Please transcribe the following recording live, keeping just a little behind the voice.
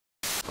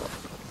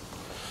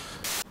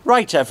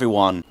Right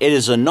everyone, it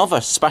is another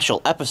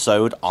special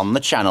episode on the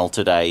channel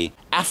today.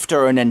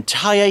 After an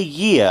entire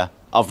year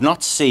of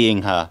not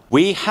seeing her,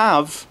 we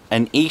have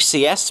an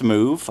ECS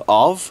move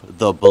of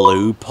the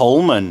blue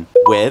Pullman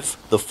with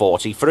the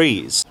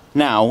 43s.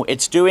 Now,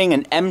 it's doing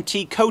an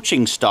empty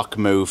coaching stock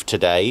move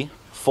today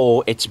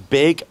for its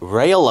big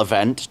rail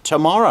event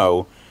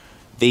tomorrow.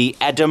 The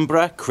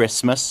Edinburgh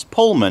Christmas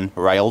Pullman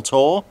Rail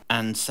Tour.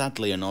 And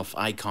sadly enough,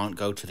 I can't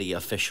go to the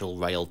official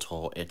rail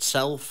tour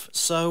itself,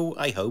 so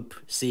I hope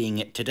seeing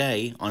it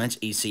today on its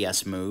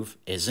ECS move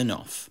is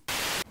enough.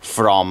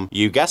 From,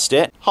 you guessed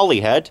it,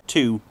 Holyhead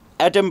to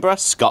Edinburgh,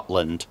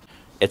 Scotland.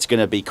 It's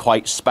going to be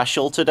quite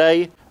special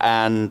today,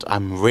 and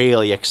I'm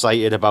really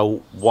excited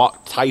about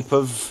what type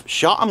of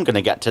shot I'm going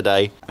to get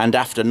today. And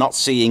after not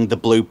seeing the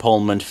blue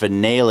Pullman for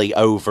nearly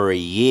over a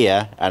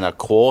year and a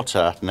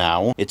quarter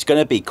now, it's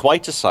going to be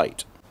quite a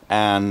sight.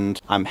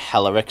 And I'm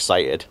hella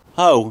excited.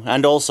 Oh,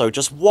 and also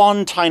just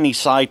one tiny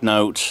side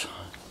note.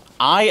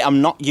 I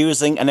am not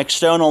using an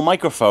external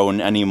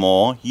microphone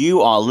anymore.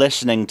 You are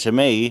listening to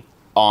me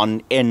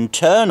on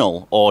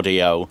internal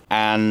audio.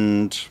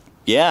 And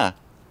yeah.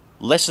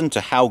 Listen to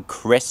how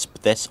crisp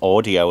this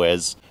audio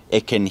is.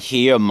 It can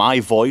hear my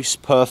voice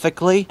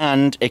perfectly,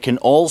 and it can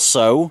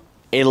also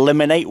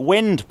eliminate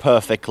wind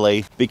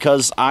perfectly,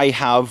 because I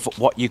have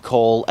what you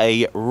call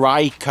a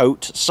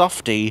Rycote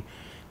Softy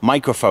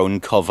microphone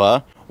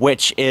cover,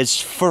 which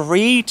is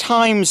 3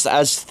 times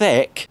as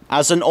thick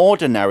as an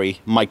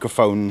ordinary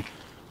microphone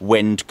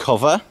wind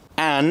cover,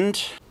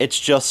 and it's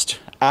just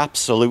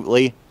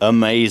absolutely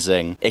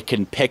amazing. It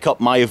can pick up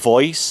my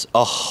voice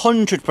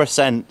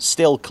 100%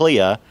 still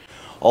clear.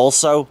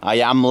 Also, I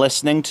am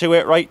listening to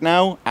it right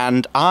now,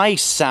 and I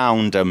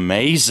sound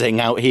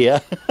amazing out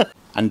here.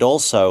 And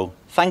also,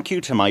 thank you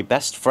to my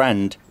best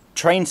friend,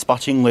 Train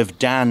Spotting with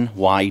Dan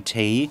YT.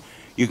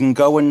 You can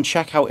go and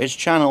check out his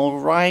channel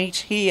right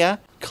here.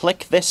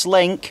 Click this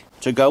link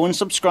to go and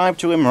subscribe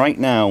to him right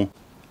now.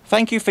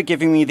 Thank you for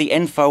giving me the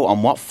info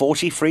on what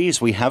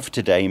 43s we have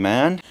today,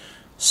 man.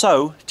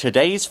 So,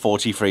 today's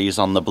 43s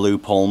on the blue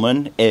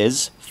Pullman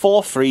is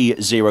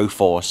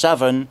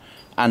 43047,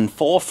 and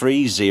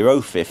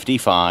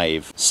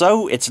 43055.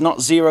 So it's not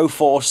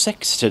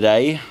 046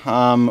 today,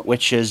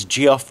 which is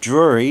Geoff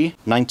Drury,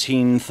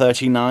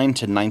 1939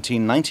 to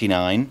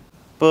 1999.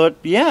 But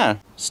yeah,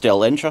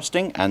 still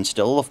interesting and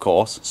still, of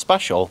course,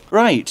 special.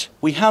 Right,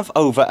 we have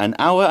over an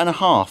hour and a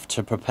half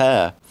to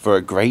prepare for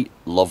a great,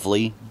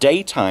 lovely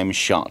daytime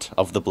shot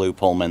of the blue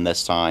Pullman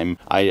this time.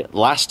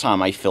 Last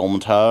time I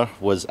filmed her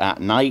was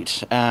at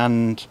night,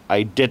 and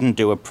I didn't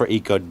do a pretty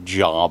good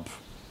job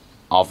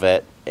of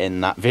it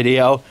in that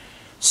video.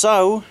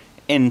 So,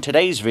 in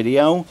today's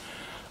video,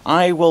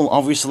 I will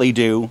obviously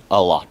do a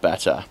lot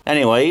better.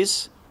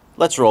 Anyways,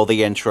 let's roll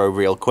the intro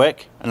real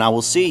quick, and I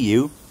will see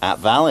you at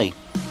Valley.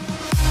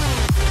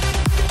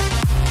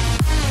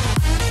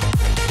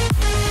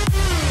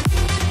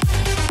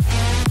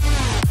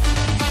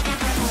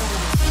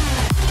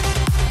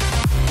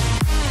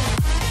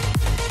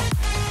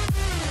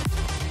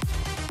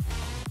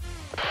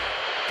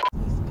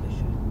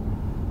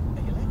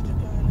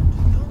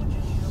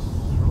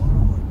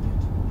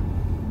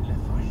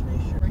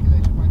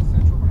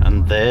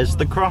 There's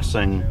the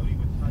crossing.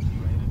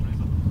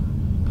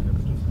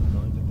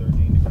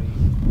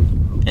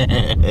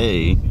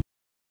 Hey.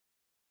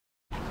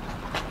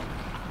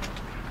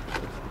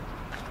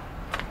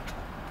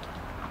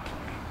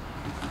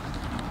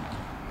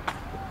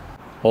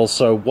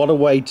 Also, what a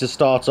way to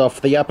start off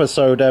the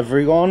episode,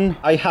 everyone.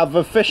 I have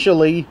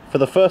officially, for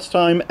the first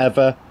time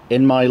ever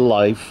in my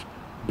life,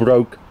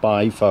 broke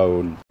my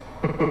phone.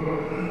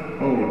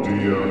 Oh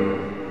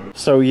dear.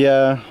 So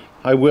yeah,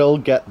 I will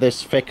get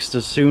this fixed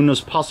as soon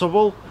as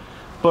possible,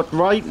 but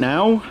right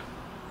now,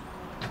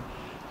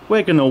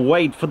 we're gonna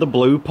wait for the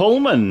blue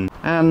Pullman.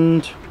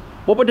 And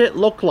what would it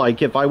look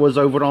like if I was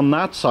over on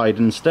that side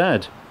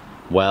instead?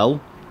 Well,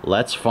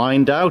 let's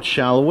find out,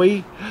 shall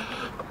we?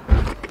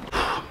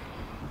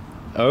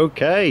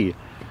 Okay,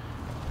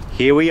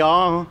 here we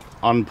are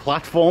on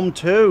platform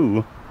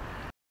 2.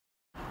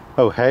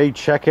 Oh hey,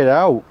 check it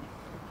out.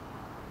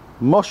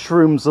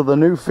 Mushrooms are the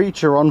new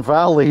feature on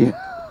Valley.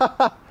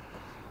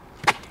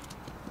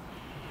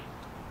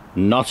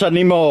 Not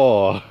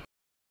anymore.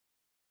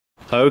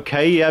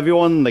 Okay,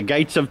 everyone, the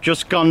gates have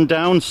just gone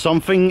down.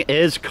 Something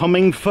is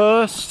coming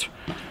first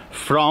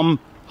from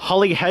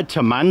Holyhead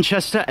to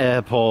Manchester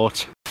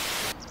Airport.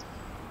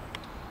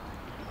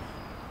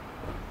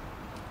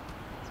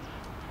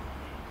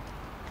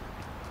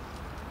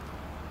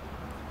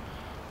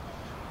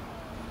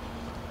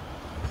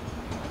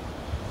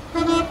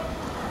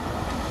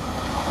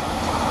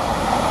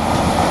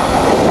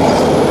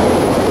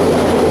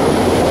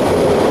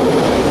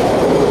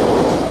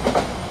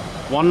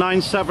 One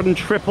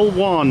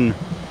 197-111.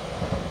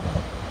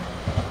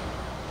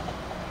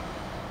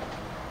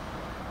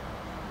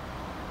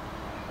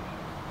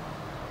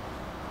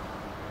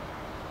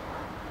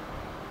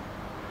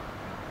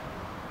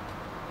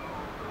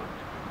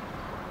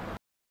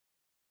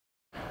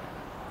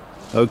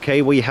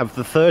 Okay, we have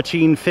the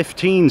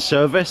 13:15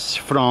 service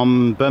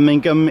from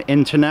Birmingham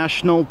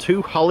International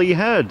to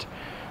Holyhead,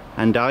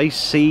 and I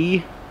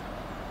see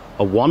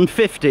a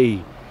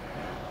 150.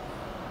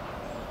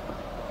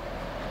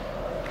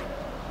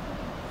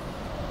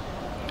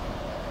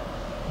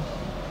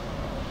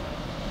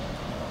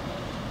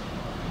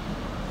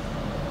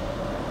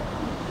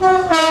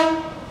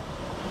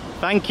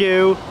 Thank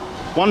you.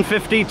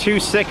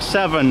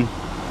 150-267.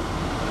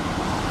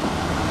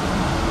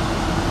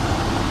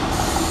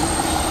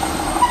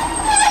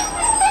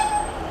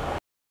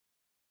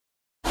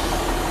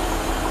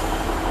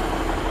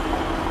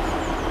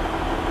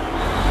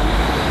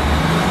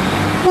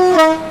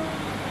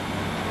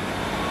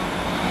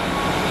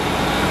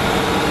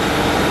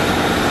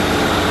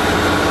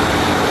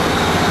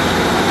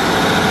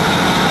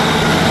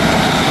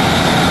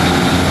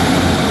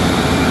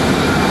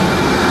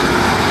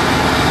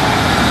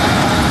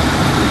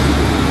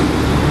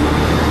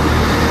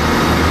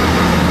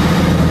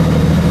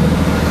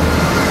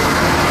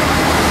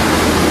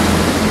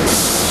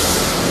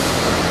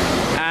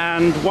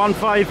 And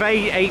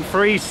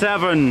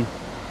 158-837.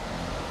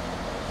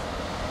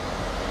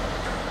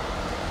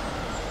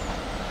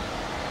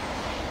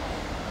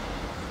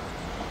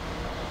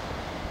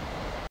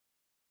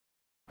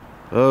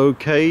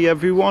 Okay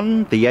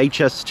everyone, the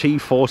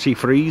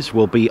HST-43s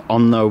will be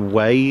on their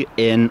way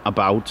in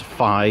about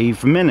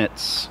 5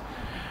 minutes.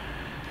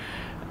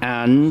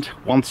 And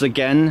once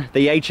again,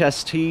 the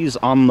HSTs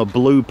on the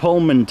blue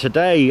Pullman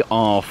today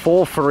are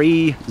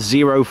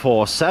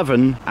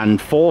 43047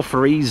 and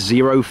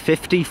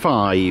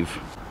 43055.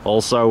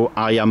 Also,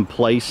 I am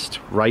placed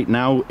right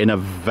now in a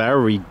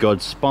very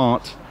good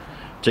spot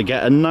to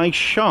get a nice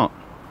shot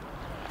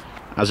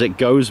as it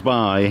goes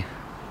by.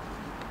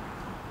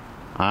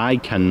 I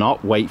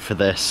cannot wait for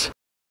this.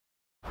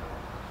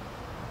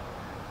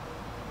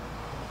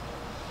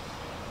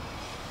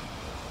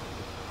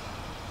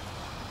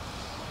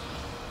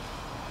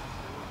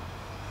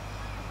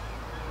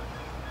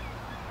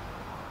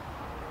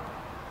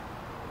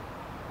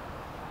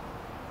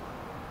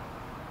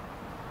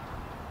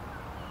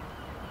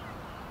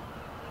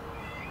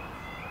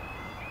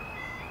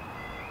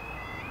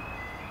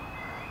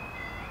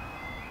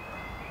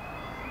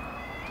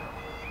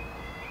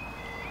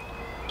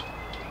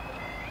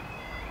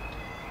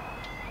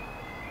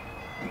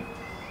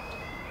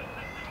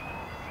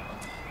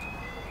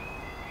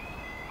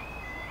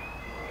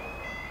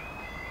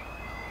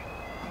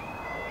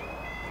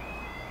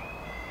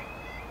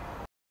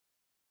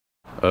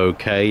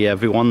 Okay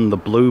everyone, the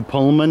blue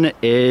Pullman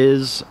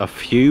is a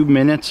few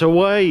minutes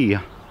away.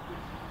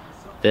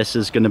 This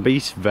is going to be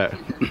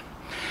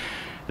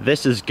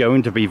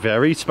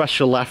very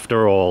special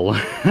after all.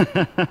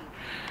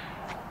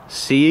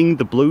 Seeing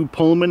the blue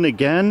Pullman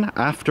again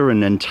after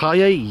an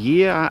entire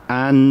year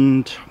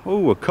and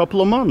a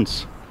couple of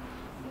months.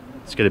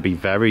 It's going to be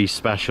very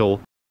special.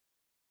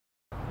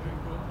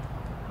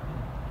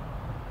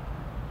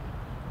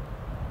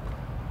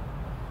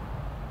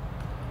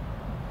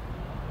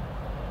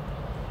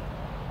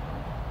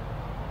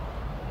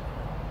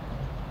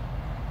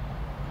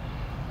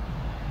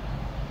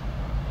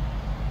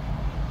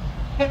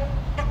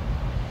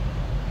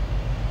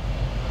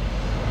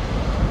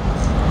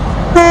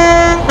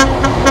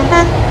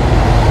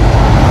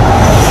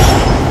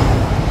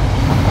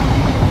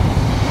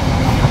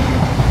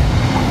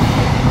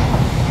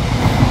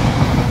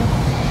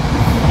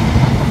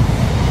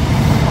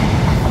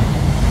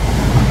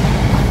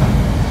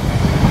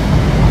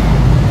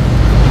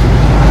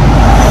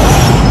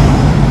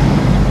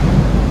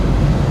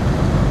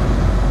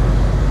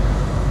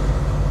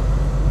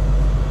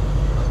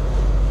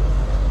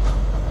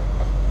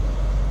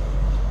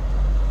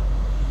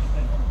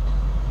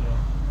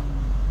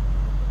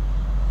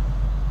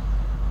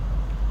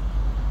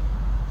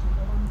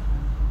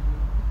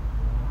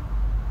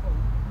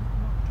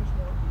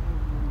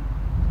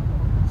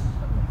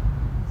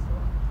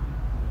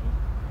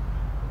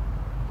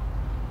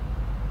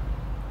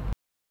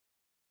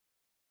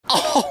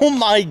 Oh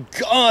my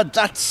god,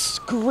 that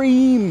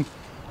scream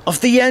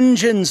of the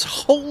engines,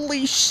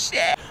 holy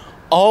shit!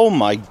 Oh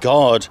my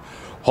god,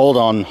 hold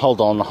on.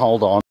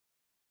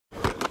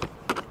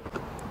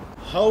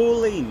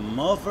 Holy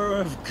mother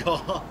of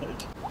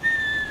god.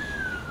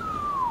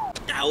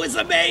 That was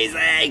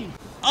amazing!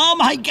 Oh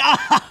my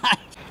god!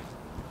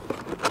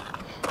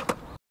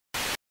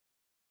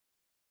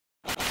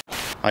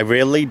 I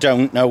really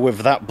don't know if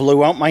that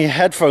blew out my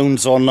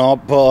headphones or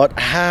not, but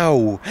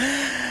how?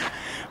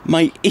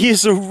 My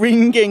ears are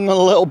ringing a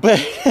little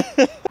bit.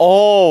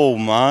 Oh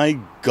my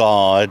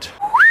god.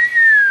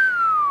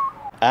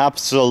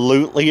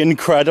 Absolutely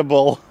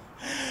incredible.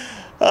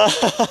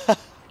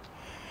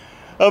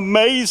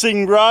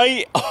 Amazing,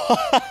 right?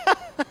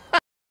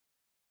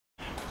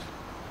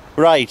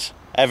 Right,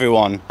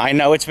 everyone. I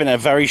know it's been a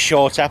very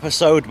short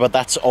episode, but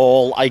that's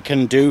all I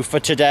can do for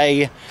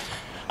today.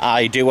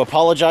 I do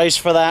apologize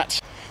for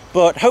that.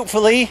 but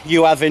hopefully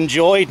you have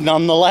enjoyed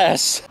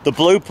nonetheless. The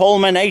blue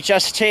Pullman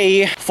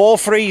HST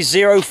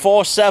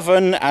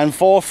 43047 and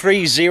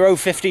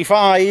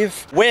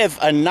 43055 with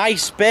a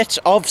nice bit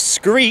of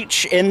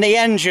screech in the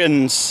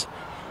engines.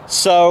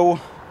 So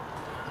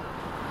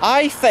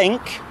I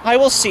think I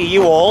will see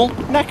you all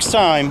next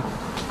time.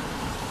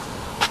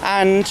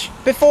 And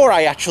before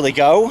I actually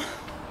go,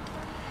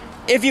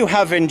 if you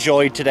have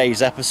enjoyed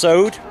today's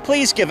episode,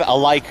 please give it a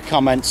like,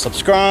 comment,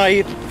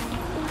 subscribe,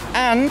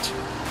 and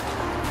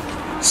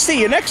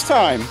see you next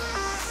time.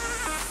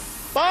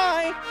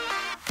 Bye!